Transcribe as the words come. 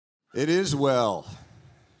It is well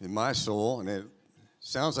in my soul, and it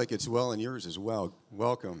sounds like it's well in yours as well.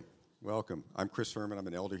 Welcome, welcome. I'm Chris Herman. I'm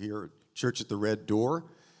an elder here at Church at the Red Door.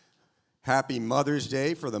 Happy Mother's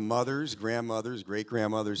Day for the mothers, grandmothers,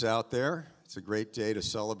 great-grandmothers out there. It's a great day to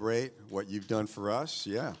celebrate what you've done for us.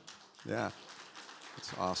 Yeah.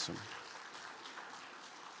 It's awesome.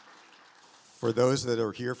 For those that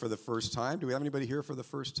are here for the first time, do we have anybody here for the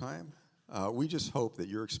first time? We just hope that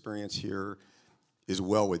your experience here is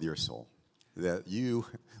well with your soul, that you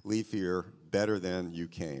leave here better than you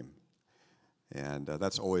came. And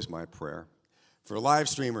that's always my prayer. For live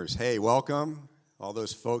streamers, hey, welcome. All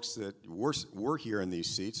those folks that were here in these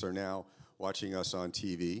seats are now watching us on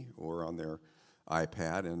TV or on their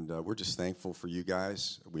iPad, and we're just thankful for you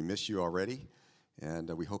guys. We miss you already, and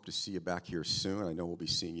we hope to see you back here soon. I know we'll be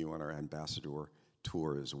seeing you on our ambassador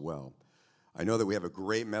tour as well. I know that we have a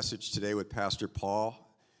great message today with Pastor Paul.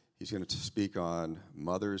 He's going to speak on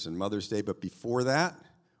mothers and Mother's Day, but before that,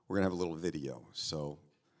 we're going to have a little video. So,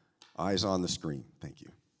 eyes on the screen. Thank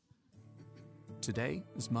you. Today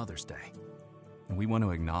is Mother's Day, and we want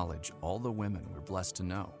to acknowledge all the women we're blessed to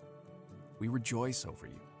know. We rejoice over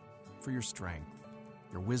you for your strength,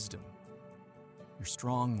 your wisdom, your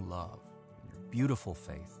strong love, and your beautiful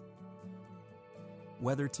faith.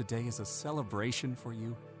 Whether today is a celebration for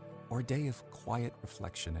you or a day of quiet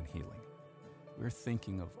reflection and healing, we're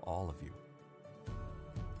thinking of all of you.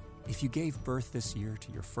 If you gave birth this year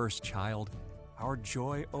to your first child, our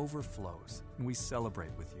joy overflows and we celebrate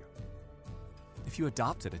with you. If you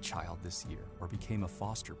adopted a child this year or became a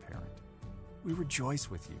foster parent, we rejoice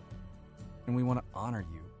with you and we want to honor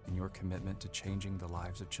you in your commitment to changing the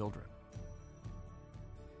lives of children.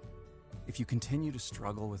 If you continue to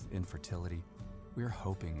struggle with infertility, we're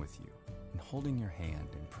hoping with you and holding your hand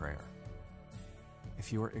in prayer.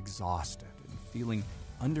 If you are exhausted and feeling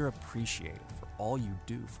underappreciated for all you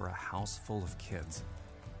do for a house full of kids,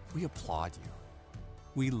 we applaud you.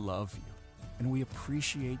 We love you, and we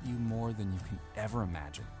appreciate you more than you can ever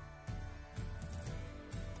imagine.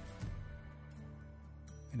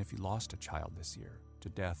 And if you lost a child this year to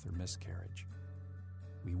death or miscarriage,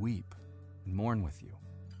 we weep and mourn with you.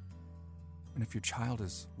 And if your child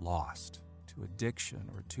is lost to addiction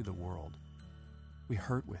or to the world, we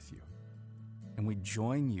hurt with you. And we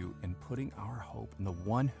join you in putting our hope in the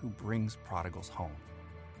one who brings prodigals home.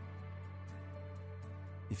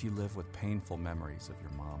 If you live with painful memories of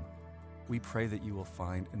your mom, we pray that you will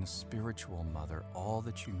find in a spiritual mother all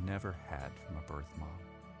that you never had from a birth mom.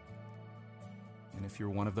 And if you're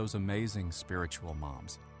one of those amazing spiritual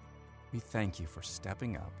moms, we thank you for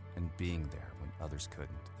stepping up and being there when others couldn't.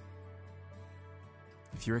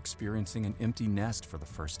 If you're experiencing an empty nest for the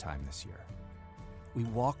first time this year, we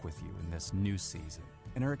walk with you in this new season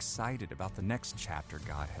and are excited about the next chapter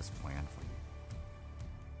God has planned for you.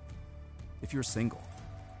 If you're single,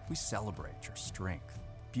 we celebrate your strength,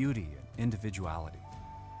 beauty, and individuality,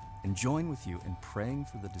 and join with you in praying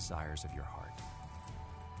for the desires of your heart.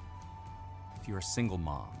 If you're a single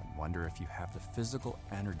mom and wonder if you have the physical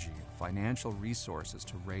energy and financial resources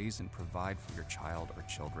to raise and provide for your child or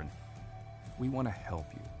children, we want to help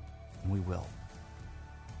you, and we will.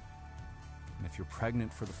 And if you're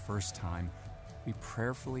pregnant for the first time, we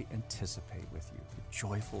prayerfully anticipate with you the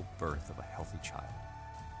joyful birth of a healthy child.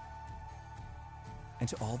 And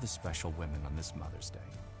to all the special women on this Mother's Day,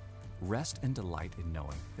 rest and delight in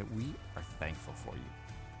knowing that we are thankful for you,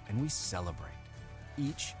 and we celebrate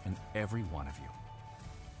each and every one of you.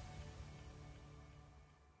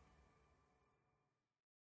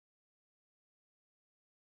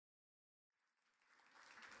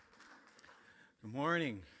 Good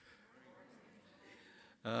morning.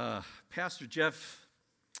 Pastor Jeff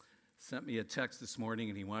sent me a text this morning,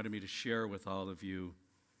 and he wanted me to share with all of you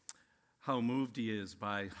how moved he is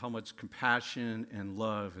by how much compassion and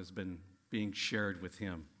love has been being shared with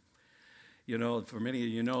him. You know, for many of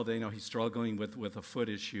you they know he's struggling with a foot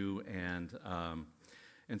issue, and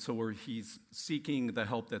so he's seeking the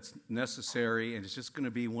help that's necessary, and it's just going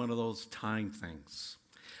to be one of those time things.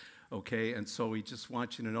 Okay, and so we just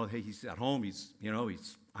want you to know, hey, he's at home. You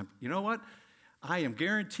know what? I am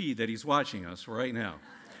guaranteed that he's watching us right now.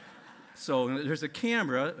 So there's a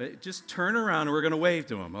camera. Just turn around and we're going to wave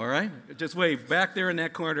to him, all right? Just wave back there in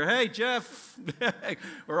that corner. Hey, Jeff,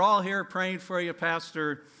 we're all here praying for you,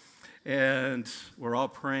 Pastor. And we're all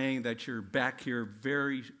praying that you're back here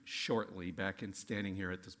very shortly, back and standing here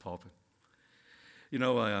at this pulpit. You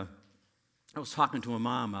know, I was talking to a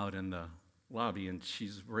mom out in the lobby, and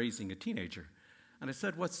she's raising a teenager. And I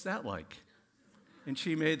said, what's that like? And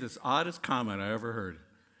she made this oddest comment I ever heard.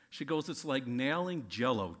 She goes, it's like nailing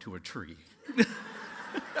Jell-O to a tree.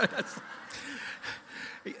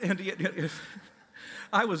 And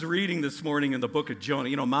I was reading this morning in the book of Jonah.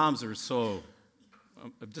 You know, moms are so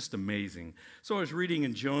just amazing. So I was reading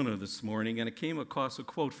in Jonah this morning, and I came across a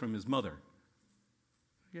quote from his mother.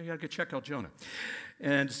 You got to check out Jonah.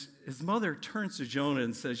 And his mother turns to Jonah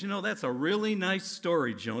and says, you know, that's a really nice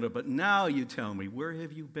story, Jonah, but now you tell me, where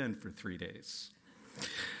have you been for 3 days?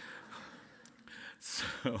 So,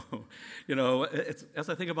 you know, as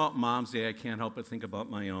I think about Mom's Day, I can't help but think about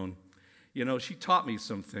my own. You know, she taught me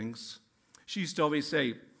some things. She used to always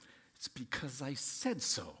say, it's because I said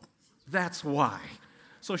so. That's why.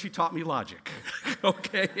 So she taught me logic,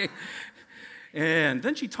 okay? And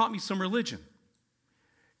then she taught me some religion.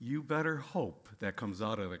 You better hope that comes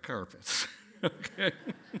out of the carpet, okay?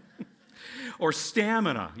 Or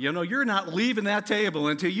stamina. You know, you're not leaving that table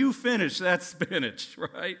until you finish that spinach,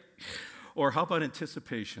 right? Or how about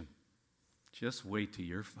anticipation? Just wait till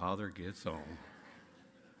your father gets home.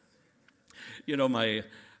 You know,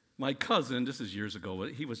 my cousin, this is years ago,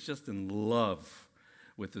 he was just in love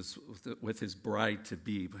with his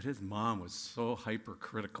bride-to-be, but his mom was so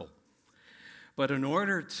hypercritical. But in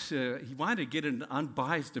order he wanted to get an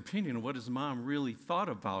unbiased opinion of what his mom really thought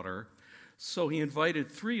about her, so he invited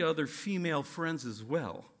 3 other female friends as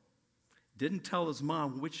well. Didn't tell his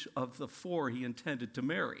mom which of the 4 he intended to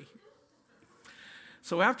marry.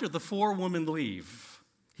 So after the 4 women leave,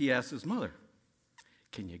 he asked his mother,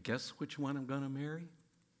 can you guess which one I'm going to marry?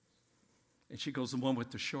 And she goes, the one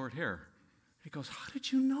with the short hair. He goes, how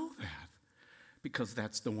did you know that? Because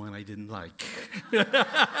that's the one I didn't like.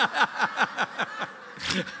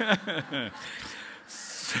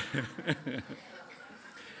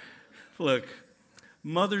 Look,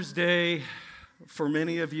 Mother's Day, for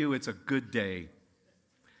many of you, it's a good day.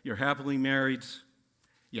 You're happily married.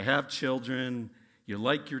 You have children. You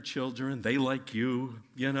like your children. They like you.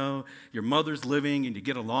 You know, your mother's living and you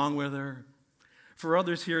get along with her. For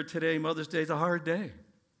others here today, Mother's Day is a hard day.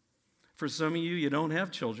 For some of you, you don't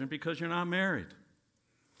have children because you're not married.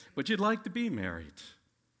 But you'd like to be married.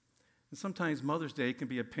 And sometimes Mother's Day can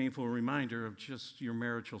be a painful reminder of just your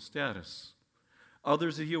marital status.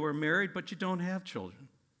 Others of you are married, but you don't have children.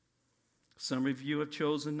 Some of you have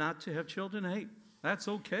chosen not to have children. Hey, that's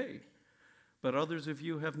okay. But others of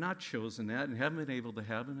you have not chosen that and haven't been able to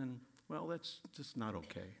have them, and, well, that's just not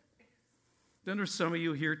okay. Then there's some of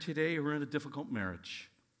you here today who are in a difficult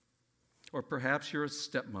marriage. Or perhaps you're a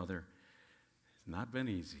stepmother. It's not been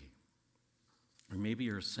easy. Or maybe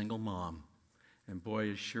you're a single mom, and boy,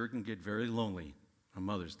 it sure can get very lonely on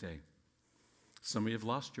Mother's Day. Some of you have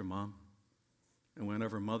lost your mom, and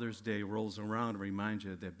whenever Mother's Day rolls around, it reminds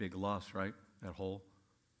you of that big loss, right? That hole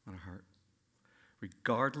on her heart.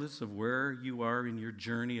 Regardless of where you are in your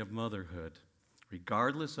journey of motherhood,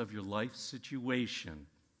 regardless of your life situation,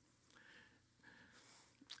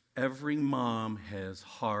 every mom has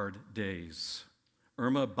hard days.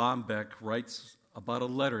 Irma Bombeck writes about a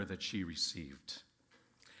letter that she received.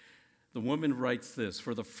 The woman writes this,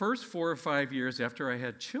 for the first 4 or 5 years after I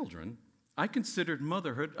had children, I considered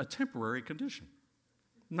motherhood a temporary condition,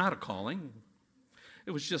 not a calling.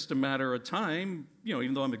 It was just a matter of time, you know,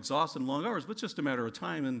 even though I'm exhausted in long hours, but just a matter of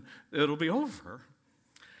time and it'll be over.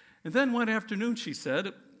 And then one afternoon, she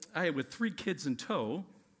said, with 3 kids in tow,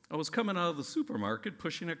 I was coming out of the supermarket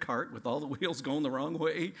pushing a cart with all the wheels going the wrong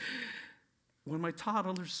way when my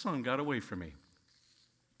toddler son got away from me.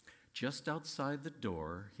 Just outside the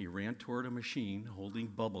door, he ran toward a machine holding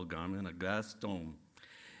bubble gum in a glass dome.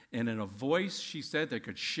 And in a voice, she said, that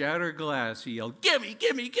could shatter glass, he yelled, "Gimme,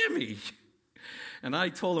 gimme, gimme!" And I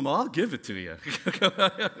told him, I'll give it to you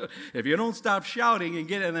if you don't stop shouting and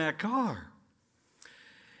get in that car.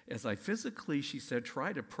 As I physically, she said,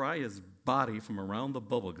 tried to pry his body from around the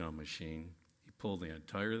bubblegum machine, he pulled the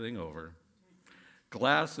entire thing over.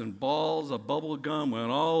 Glass and balls of bubble gum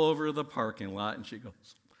went all over the parking lot, and she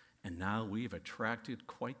goes, and now we've attracted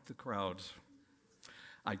quite the crowd.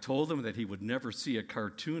 I told him that he would never see a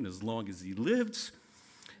cartoon as long as he lived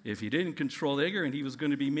if he didn't control the anger, and he was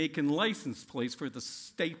going to be making license plates for the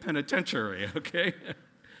state penitentiary, okay?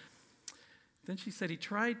 Then she said he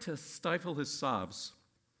tried to stifle his sobs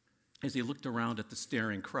as he looked around at the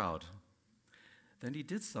staring crowd. Then he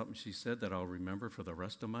did something, she said, that I'll remember for the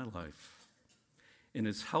rest of my life. In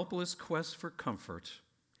his helpless quest for comfort,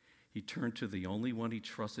 he turned to the only one he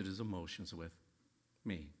trusted his emotions with,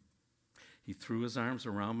 me. He threw his arms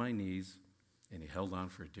around my knees, and he held on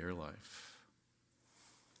for dear life.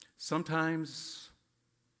 Sometimes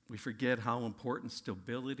we forget how important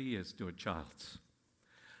stability is to a child.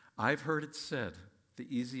 I've heard it said, the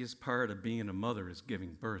easiest part of being a mother is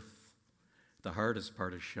giving birth. The hardest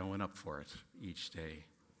part is showing up for it each day.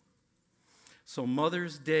 So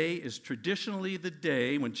Mother's Day is traditionally the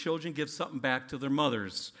day when children give something back to their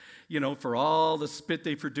mothers. For all the spit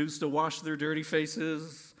they produced to wash their dirty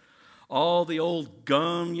faces, all the old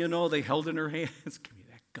gum, they held in their hands. Give me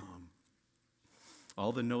that gum.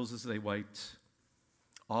 All the noses they wiped,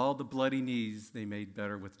 all the bloody knees they made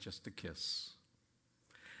better with just a kiss.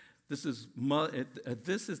 This is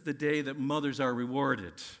the day that mothers are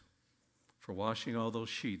rewarded for washing all those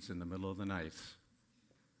sheets in the middle of the night,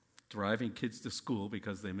 driving kids to school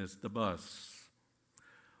because they missed the bus,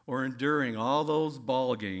 or enduring all those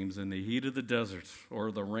ball games in the heat of the desert or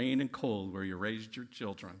the rain and cold where you raised your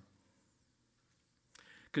children.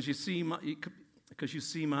 Because you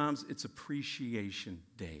see, moms, it's Appreciation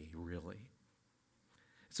Day, really.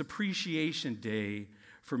 It's Appreciation Day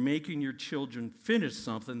for making your children finish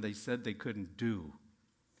something they said they couldn't do.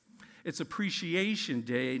 It's Appreciation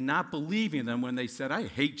Day not believing them when they said, I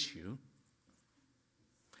hate you.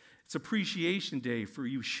 It's Appreciation Day for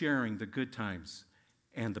you sharing the good times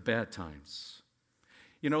and the bad times.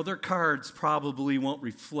 Their cards probably won't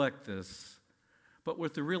reflect this, but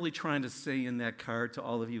what they're really trying to say in that card to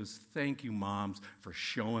all of you is thank you, moms, for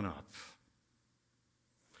showing up.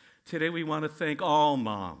 Today we want to thank all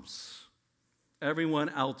moms, everyone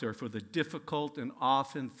out there, for the difficult and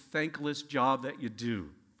often thankless job that you do,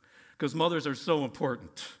 because mothers are so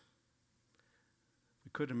important.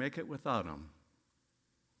 We couldn't make it without them.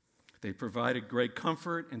 They provided great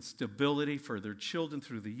comfort and stability for their children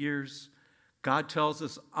through the years. God tells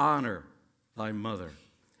us, honor thy mother.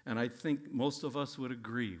 And I think most of us would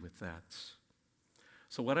agree with that.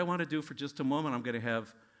 So what I want to do for just a moment, I'm going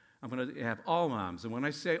to have all moms. And when I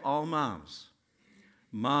say all moms,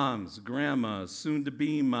 grandmas,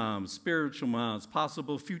 soon-to-be moms, spiritual moms,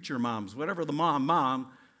 possible future moms, whatever the mom, I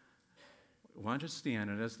want to stand.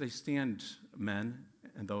 And as they stand, men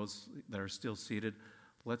and those that are still seated,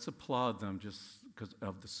 let's applaud them just because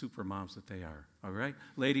of the super moms that they are, all right?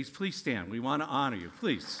 Ladies, please stand. We want to honor you.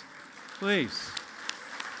 Please. Yes.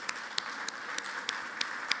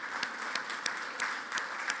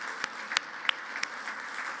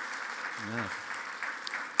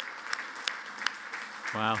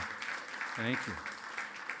 Wow. Thank you.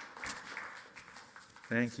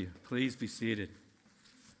 Thank you. Please be seated.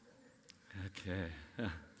 Okay.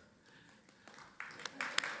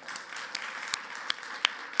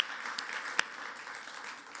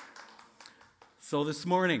 So this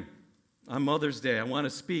morning, on Mother's Day, I want to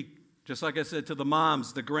speak, just like I said, to the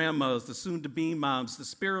moms, the grandmas, the soon-to-be moms, the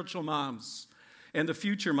spiritual moms, and the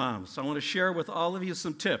future moms. I want to share with all of you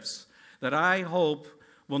some tips that I hope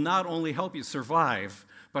will not only help you survive,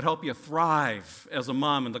 but help you thrive as a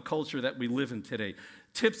mom in the culture that we live in today.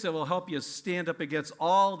 Tips that will help you stand up against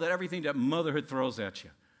everything that motherhood throws at you.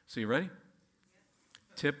 So you ready?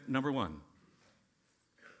 Tip number 1.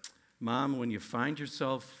 Mom, when you find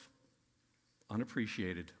yourself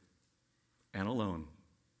unappreciated and alone,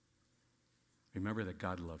 remember that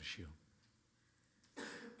God loves you.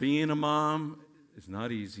 Being a mom is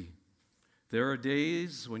not easy. There are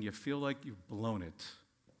days when you feel like you've blown it,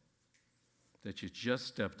 that you just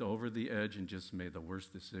stepped over the edge and just made the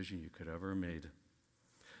worst decision you could ever have made.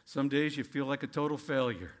 Some days you feel like a total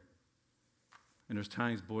failure, and there's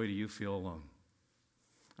times, boy, do you feel alone.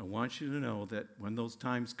 I want you to know that when those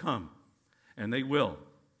times come, and they will,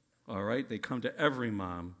 all right, they come to every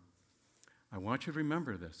mom, I want you to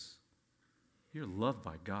remember this. You're loved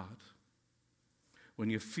by God. When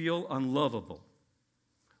you feel unlovable,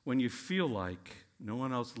 when you feel like no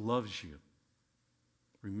one else loves you,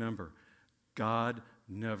 remember, God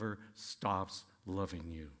never stops loving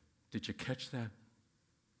you. Did you catch that?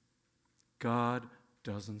 God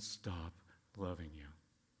doesn't stop loving you.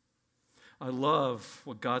 I love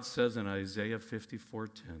what God says in Isaiah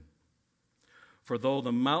 54:10. For though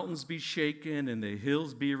the mountains be shaken and the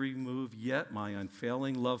hills be removed, yet my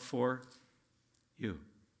unfailing love for you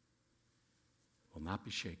will not be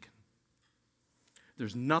shaken.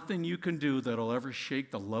 There's nothing you can do that'll ever shake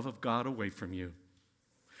the love of God away from you.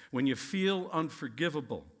 When you feel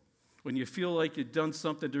unforgivable, when you feel like you've done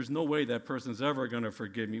something, there's no way that person's ever going to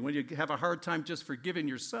forgive me. When you have a hard time just forgiving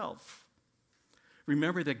yourself,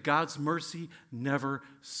 remember that God's mercy never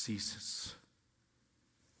ceases.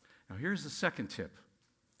 Now, here's the second tip.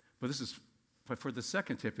 But for the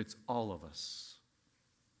second tip, it's all of us.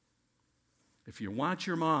 If you want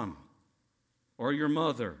your mom or your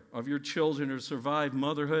mother of your children to survive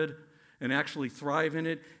motherhood and actually thrive in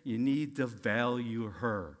it, you need to value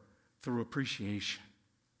her through appreciation.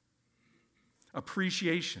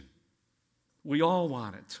 Appreciation. We all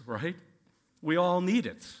want it, right? We all need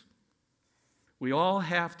it. We all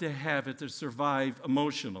have to have it to survive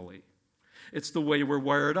emotionally. It's the way we're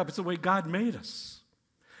wired up. It's the way God made us.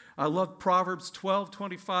 I love Proverbs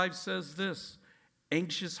 12:25 says this,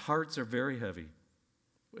 anxious hearts are very heavy.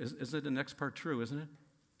 Isn't the next part true, isn't it?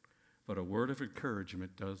 But a word of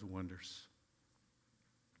encouragement does wonders.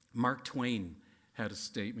 Mark Twain had a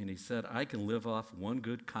statement. He said, I can live off one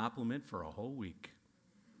good compliment for a whole week.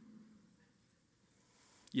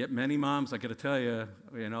 Yet many moms, I got to tell you,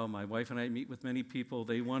 my wife and I meet with many people.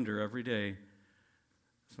 They wonder every day,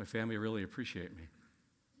 does my family really appreciate me?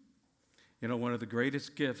 One of the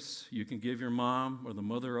greatest gifts you can give your mom or the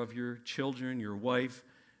mother of your children, your wife,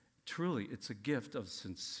 truly, it's a gift of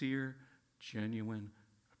sincere, genuine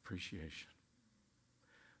appreciation.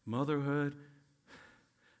 Motherhood,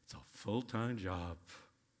 it's a full-time job.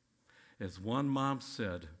 As one mom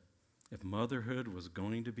said, if motherhood was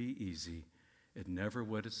going to be easy, it never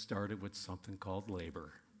would have started with something called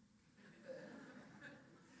labor.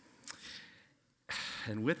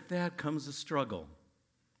 And with that comes a struggle.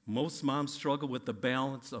 Most moms struggle with the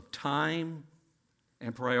balance of time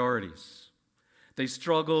and priorities. They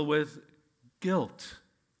struggle with guilt.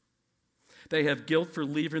 They have guilt for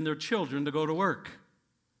leaving their children to go to work.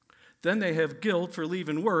 Then they have guilt for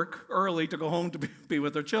leaving work early to go home to be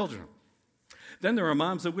with their children. Then there are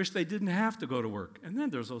moms that wish they didn't have to go to work. And then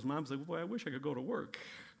there's those moms that, boy, I wish I could go to work.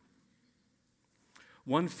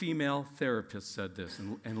 One female therapist said this,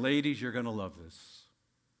 and ladies, you're going to love this.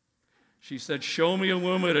 She said, show me a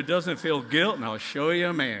woman that doesn't feel guilt, and I'll show you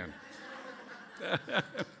a man.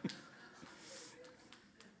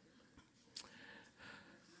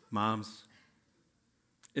 Moms,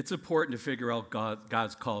 it's important to figure out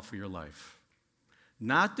God's call for your life.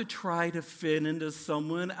 Not to try to fit into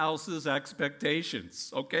someone else's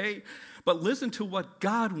expectations, okay? But listen to what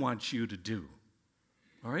God wants you to do.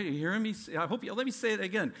 All right, you hearing me? Let me say it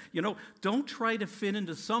again. Don't try to fit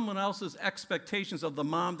into someone else's expectations of the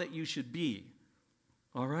mom that you should be.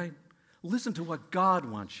 All right? Listen to what God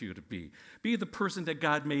wants you to be. Be the person that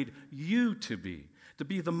God made you to be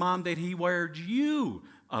the mom that He wired you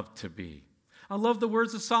up to be. I love the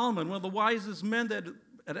words of Solomon, one of the wisest men that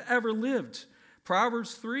had ever lived.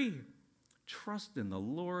 Proverbs 3, trust in the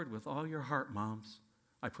Lord with all your heart, moms.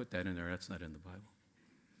 I put that in there. That's not in the Bible.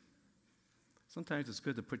 Sometimes it's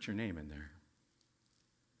good to put your name in there.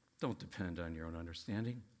 Don't depend on your own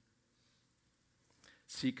understanding.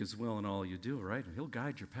 Seek His will in all you do, right? And He'll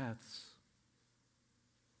guide your paths.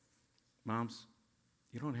 Moms,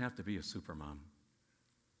 you don't have to be a super mom.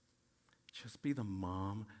 Just be the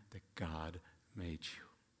mom that God made you.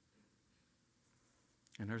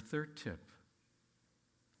 And our third tip,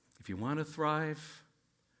 if you want to thrive,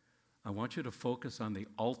 I want you to focus on the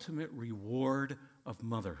ultimate reward of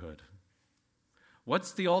motherhood.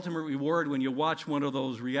 What's the ultimate reward when you watch one of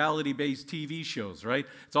those reality-based TV shows, right?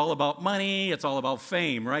 It's all about money, it's all about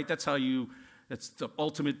fame, right? That's the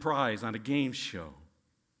ultimate prize on a game show.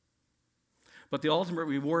 But the ultimate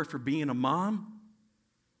reward for being a mom,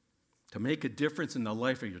 to make a difference in the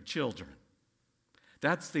life of your children.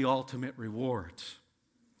 That's the ultimate reward.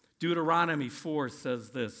 Deuteronomy 4 says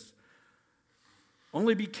this,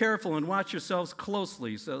 only be careful and watch yourselves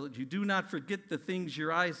closely so that you do not forget the things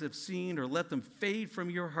your eyes have seen or let them fade from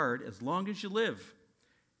your heart as long as you live.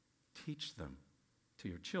 Teach them to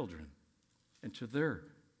your children and to their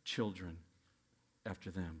children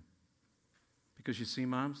after them. Because you see,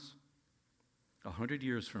 moms, 100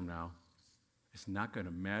 years from now, it's not going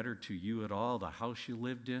to matter to you at all the house you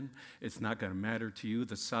lived in. It's not going to matter to you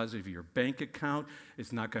the size of your bank account.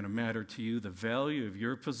 It's not going to matter to you the value of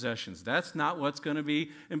your possessions. That's not what's going to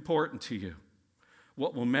be important to you.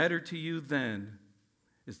 What will matter to you then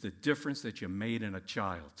is the difference that you made in a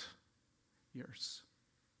child. Yours.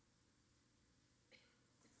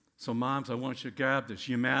 So moms, I want you to grab this.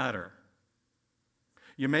 You matter.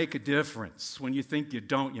 You make a difference. When you think you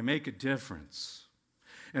don't, you make a difference.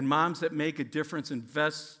 And moms that make a difference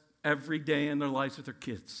invest every day in their lives with their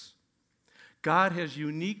kids. God has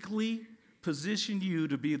uniquely positioned you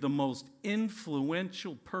to be the most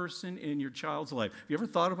influential person in your child's life. Have you ever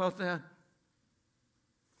thought about that?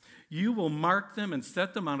 You will mark them and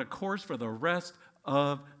set them on a course for the rest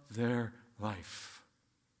of their life.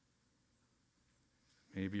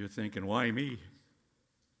 Maybe you're thinking, why me?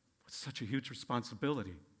 It's such a huge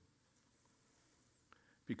responsibility.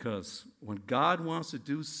 Because when God wants to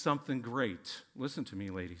do something great, listen to me,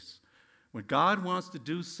 ladies. When God wants to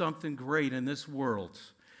do something great in this world,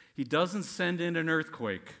 He doesn't send in an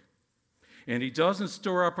earthquake, and He doesn't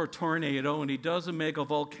stir up a tornado, and He doesn't make a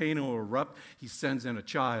volcano erupt. He sends in a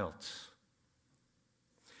child.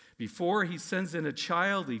 Before He sends in a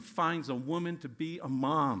child, He finds a woman to be a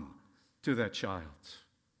mom to that child.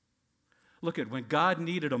 Look at when God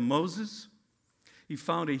needed a Moses, he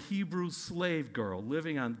found a Hebrew slave girl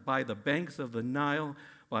living by the banks of the Nile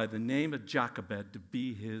by the name of Jochebed to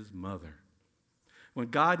be his mother. When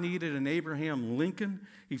God needed an Abraham Lincoln,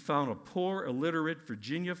 he found a poor, illiterate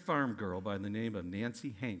Virginia farm girl by the name of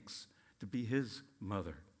Nancy Hanks to be his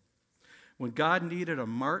mother. When God needed a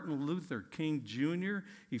Martin Luther King Jr.,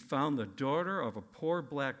 he found the daughter of a poor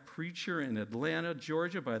black preacher in Atlanta,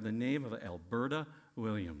 Georgia by the name of Alberta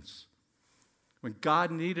Williams. When God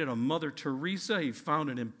needed a Mother Teresa, he found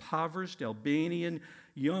an impoverished Albanian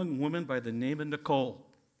young woman by the name of Nicole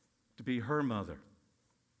to be her mother.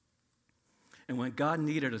 And when God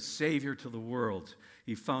needed a Savior to the world,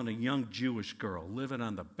 he found a young Jewish girl living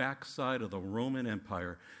on the backside of the Roman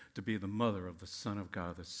Empire to be the mother of the Son of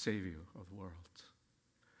God, the Savior of the world.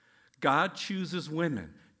 God chooses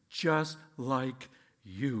women just like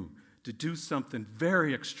you to do something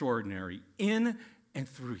very extraordinary in and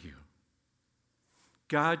through you.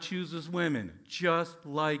 God chooses women just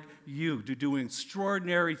like you to do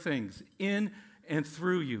extraordinary things in and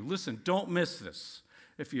through you. Listen, don't miss this.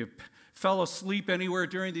 If you fell asleep anywhere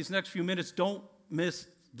during these next few minutes, don't miss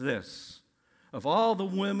this. Of all the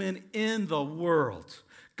women in the world,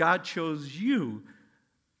 God chose you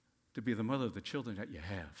to be the mother of the children that you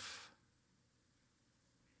have.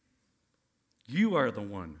 You are the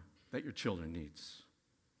one that your children needs.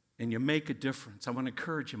 And you make a difference. I want to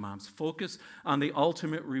encourage you, moms. Focus on the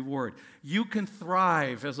ultimate reward. You can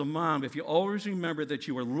thrive as a mom if you always remember that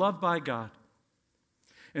you are loved by God.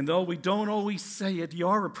 And though we don't always say it, you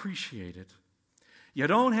are appreciated. You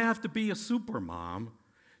don't have to be a super mom.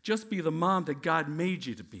 Just be the mom that God made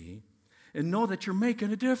you to be. And know that you're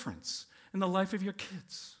making a difference in the life of your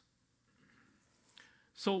kids.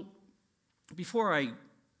 So, before I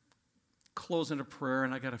close into prayer,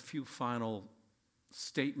 and I got a few final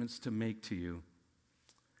statements to make to you,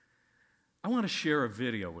 I want to share a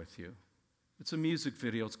video with you. It's a music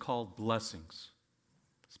video. It's called Blessings.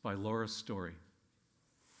 It's by Laura Story.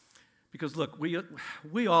 Because look,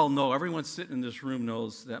 we all know, everyone sitting in this room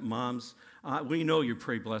knows that moms, we know you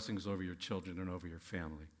pray blessings over your children and over your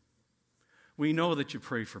family. We know that you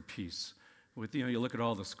pray for peace. You look at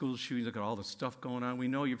all the school shootings, look at all the stuff going on. We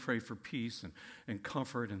know you pray for peace and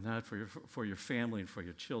comfort and that for your family and for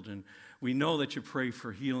your children. We know that you pray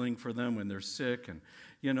for healing for them when they're sick and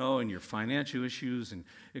your financial issues, and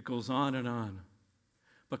it goes on and on.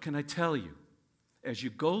 But can I tell you, as you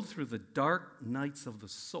go through the dark nights of the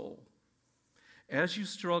soul, as you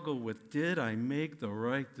struggle with, did I make the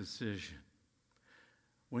right decision?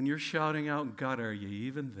 When you're shouting out, God, are you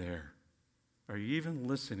even there? Are you even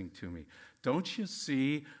listening to me? Don't you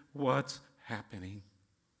see what's happening?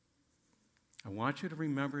 I want you to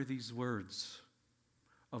remember these words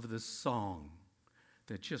of this song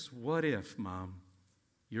that just, what if, Mom,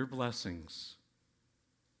 your blessings,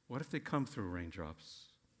 what if they come through raindrops?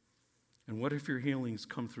 And what if your healings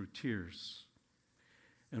come through tears?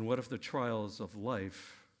 And what if the trials of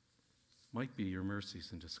life might be your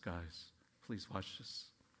mercies in disguise? Please watch this.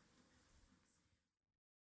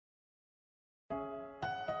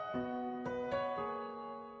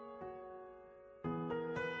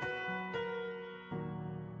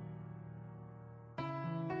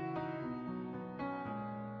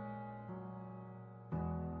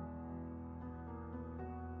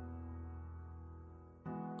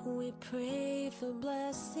 We pray for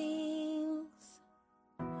blessings.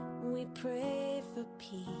 We pray for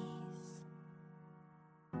peace.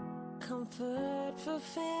 Comfort for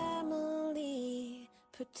family.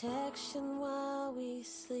 Protection while we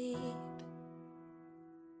sleep.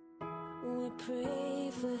 We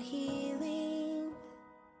pray for healing.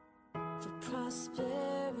 For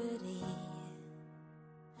prosperity.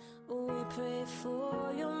 We pray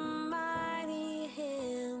for your mighty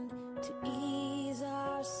hand to ease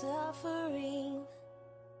our suffering.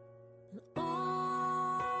 And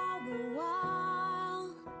all the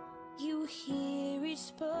while, you hear each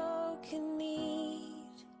spoken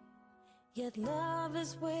need. Yet love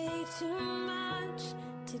is way too much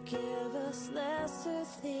to give us lesser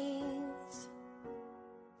things.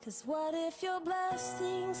 'Cause what if your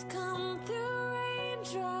blessings come through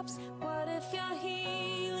raindrops? What if your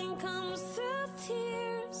healing comes through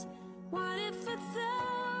tears? What if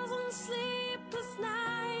 1,000 sleepless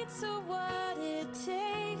nights are what it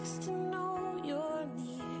takes to know you're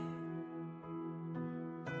near?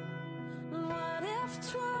 What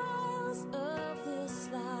if trials of this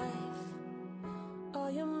life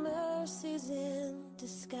are your mercies in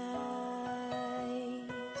disguise?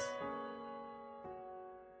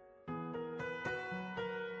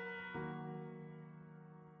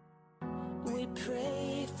 We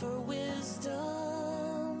pray for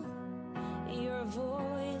wisdom, your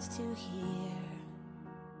voice to hear.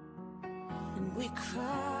 We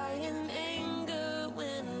cry in anger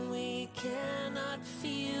when we cannot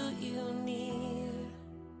feel you near.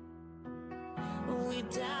 We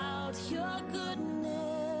doubt your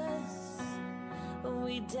goodness,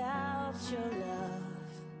 we doubt your love,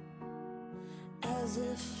 as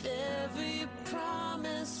if every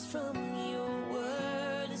promise from your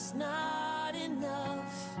word is not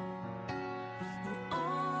enough. And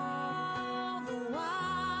all the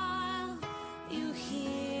while you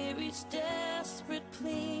hear each desperate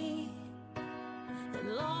plea,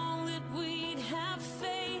 and long that we'd have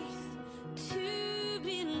faith to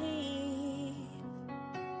believe.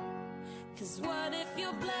 'Cause what if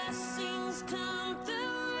your blessings come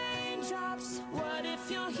through raindrops? What if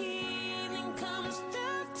your healing comes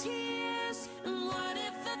through tears? And what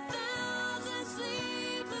if 1,000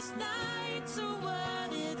 sleepless nights are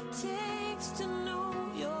what it takes to know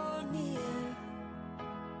you're near?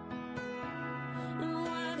 And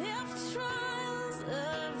what if trials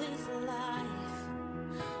of this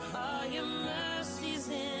life are your mercies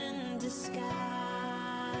in disguise?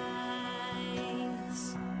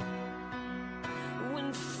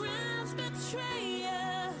 When friends betray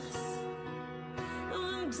us,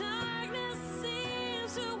 when darkness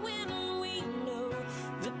seems to win, we know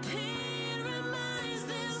the pain reminds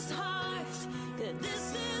this heart that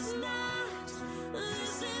this is not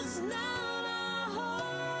our home.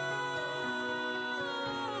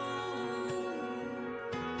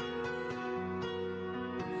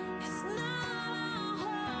 It's not our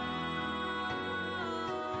home.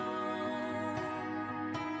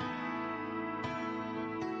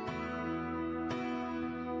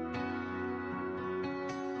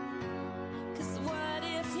 'Cause what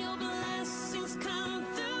if your blessings come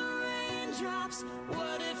through raindrops?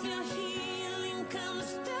 What if your healing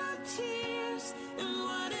comes through tears? And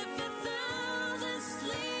what if 1,000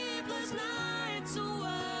 sleepless nights are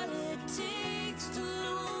what it takes to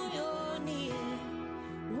know you're near?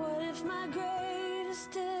 What if my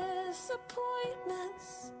greatest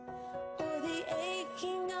disappointments, or the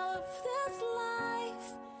aching of this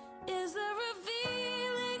life, is the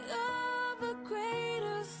revealing of a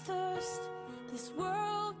greater thirst this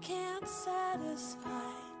world can't satisfy?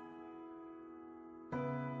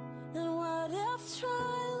 And what if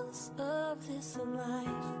trials of this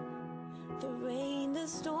life, the rain, the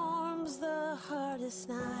storms, the hardest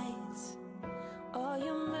nights, are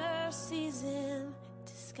your mercies in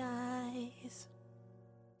disguise?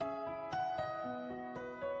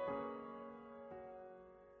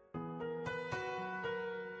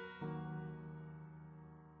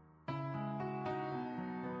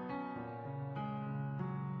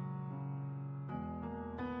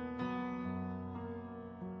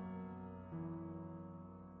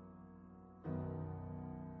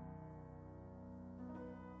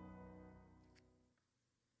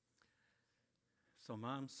 So,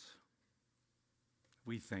 moms,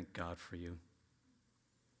 we thank God for you.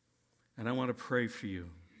 And I want to pray for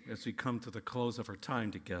you as we come to the close of our time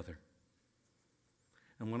together.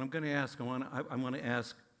 And what I'm going to ask, I want to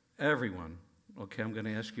ask everyone, okay, I'm going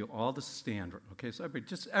to ask you all to stand, okay? So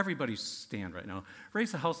everybody stand right now.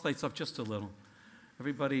 Raise the house lights up just a little.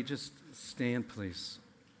 Everybody just stand, please.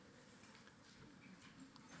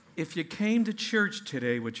 If you came to church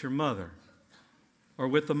today with your mother, or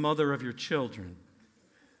with the mother of your children,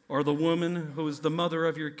 or the woman who is the mother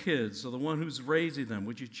of your kids, or the one who's raising them,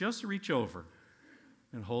 would you just reach over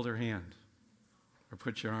and hold her hand, or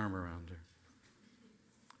put your arm around her?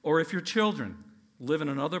 Or if your children live in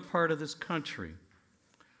another part of this country,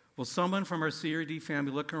 will someone from our CRD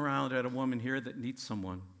family look around at a woman here that needs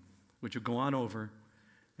someone? Would you go on over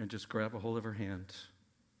and just grab a hold of her hand?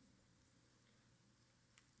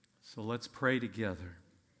 So let's pray together.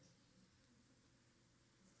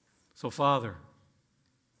 So, Father,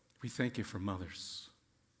 we thank you for mothers.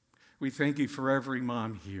 We thank you for every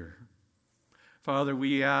mom here. Father,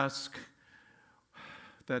 we ask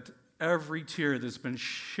that every tear that's been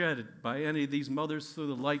shed by any of these mothers through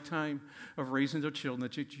the lifetime of raising their children,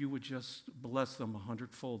 that you would just bless them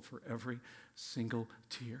 100-fold for every single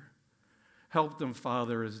tear. Help them,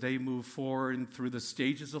 Father, as they move forward and through the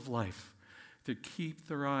stages of life, to keep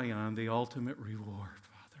their eye on the ultimate reward,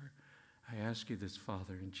 Father. I ask you this,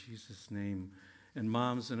 Father, in Jesus' name. And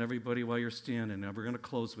moms and everybody, while you're standing, now we're going to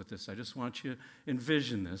close with this. I just want you to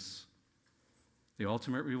envision this. The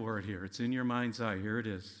ultimate reward here. It's in your mind's eye. Here it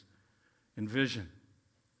is. Envision.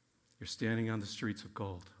 You're standing on the streets of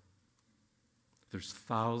gold. There's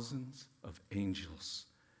thousands of angels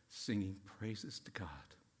singing praises to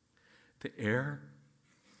God. The air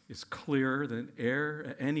is clearer than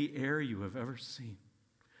any air you have ever seen.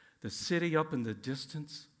 The city up in the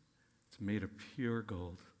distance, it's made of pure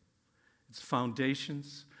gold. Its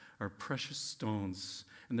foundations are precious stones,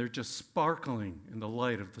 and they're just sparkling in the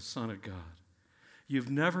light of the Son of God. You've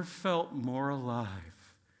never felt more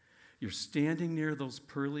alive. You're standing near those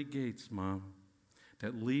pearly gates, Mom,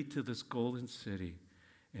 that lead to this golden city.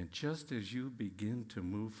 And just as you begin to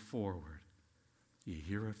move forward, you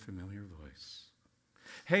hear a familiar voice.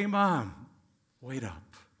 Hey, Mom, wait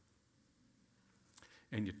up.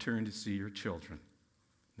 And you turn to see your children,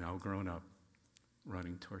 now grown up,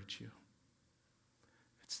 running towards you.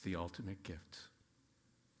 It's the ultimate gift.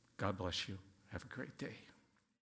 God bless you. Have a great day.